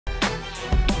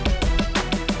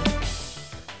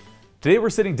Today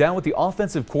we're sitting down with the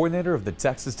offensive coordinator of the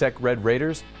Texas Tech Red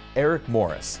Raiders, Eric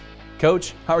Morris.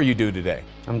 Coach, how are you doing today?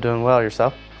 I'm doing well.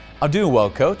 Yourself? I'm doing well,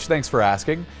 Coach. Thanks for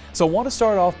asking. So I want to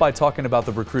start off by talking about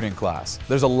the recruiting class.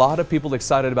 There's a lot of people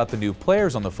excited about the new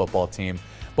players on the football team,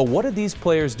 but what are these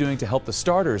players doing to help the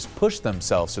starters push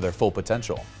themselves to their full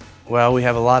potential? Well, we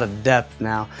have a lot of depth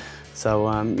now.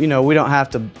 So, we don't have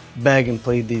to beg and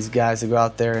plead these guys to go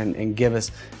out there and give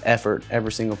us effort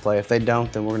every single play. If they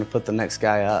don't, then we're going to put the next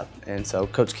guy up. And so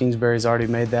Coach Kingsbury's already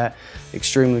made that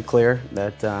extremely clear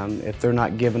that if they're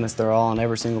not giving us their all on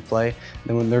every single play,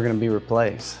 then they're going to be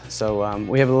replaced. So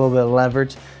we have a little bit of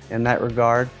leverage in that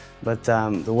regard. But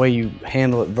the way you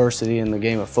handle adversity in the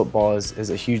game of football is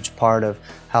a huge part of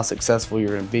how successful you're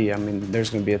going to be. I mean, there's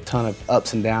going to be a ton of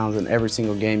ups and downs in every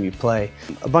single game you play.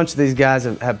 A bunch of these guys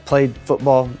have played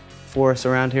football for us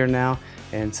around here now,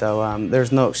 and so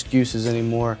there's no excuses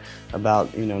anymore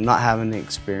about not having the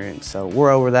experience. So we're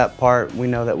over that part. We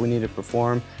know that we need to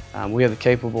perform. We have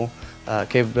the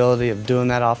capability of doing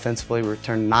that offensively. We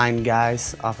returned 9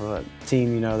 guys off of a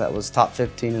team, that was top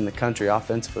 15 in the country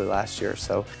offensively last year.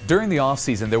 So during the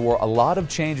offseason, there were a lot of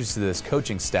changes to this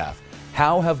coaching staff.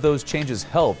 How have those changes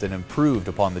helped and improved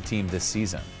upon the team this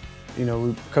season?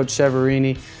 Coach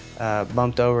Severini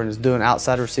bumped over and is doing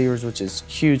outside receivers, which is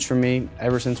huge for me.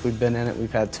 Ever since we've been in it,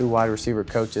 we've had 2 wide receiver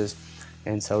coaches.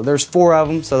 And so there's 4 of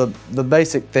them. So the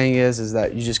basic thing is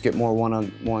that you just get more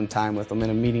one-on-one time with them in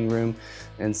a meeting room.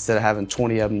 Instead of having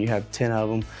 20 of them, you have 10 of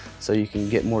them, so you can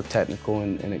get more technical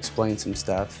and explain some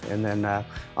stuff. And then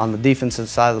on the defensive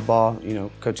side of the ball,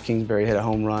 Coach Kingsbury hit a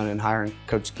home run, and hiring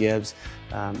Coach Gibbs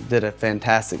did a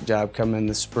fantastic job coming in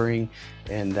the spring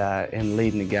and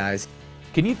leading the guys.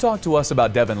 Can you talk to us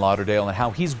about Devin Lauderdale and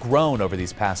how he's grown over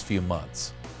these past few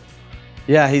months?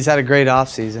 Yeah, he's had a great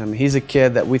offseason. I mean, he's a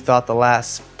kid that we thought the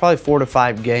last probably 4 to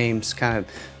 5 games kind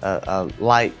of a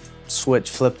light switch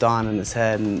flipped on in his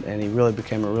head, and he really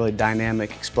became a really dynamic,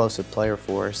 explosive player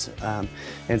for us.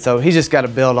 And so he's just got to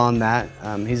build on that.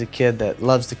 He's a kid that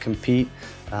loves to compete.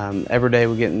 Every day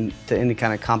we get into any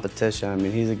kind of competition. I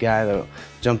mean, he's a guy that'll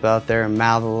jump out there and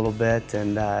mouth a little bit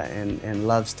and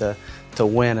loves to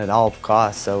win at all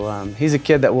costs. So he's a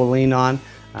kid that we'll lean on.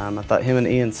 I thought him and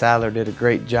Ian Sadler did a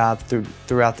great job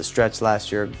throughout the stretch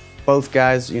last year. Both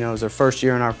guys, it was their first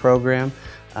year in our program,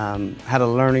 had a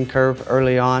learning curve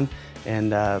early on,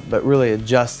 but really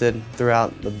adjusted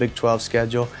throughout the Big 12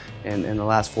 schedule, and in the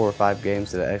last 4 or 5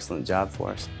 games did an excellent job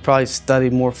for us. Probably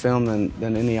studied more film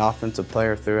than any offensive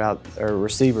player or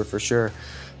receiver for sure,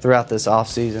 throughout this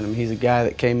offseason. I mean, he's a guy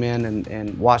that came in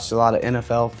and watched a lot of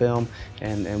NFL film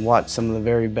and watched some of the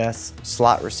very best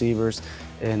slot receivers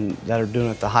that are doing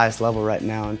it at the highest level right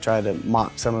now, and try to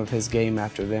mock some of his game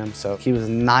after them. So he was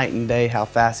night and day how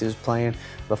fast he was playing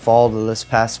the fall to this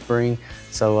past spring.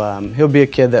 So he'll be a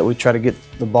kid that we try to get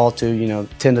the ball to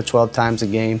 10 to 12 times a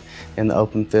game in the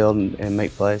open field and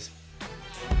make plays.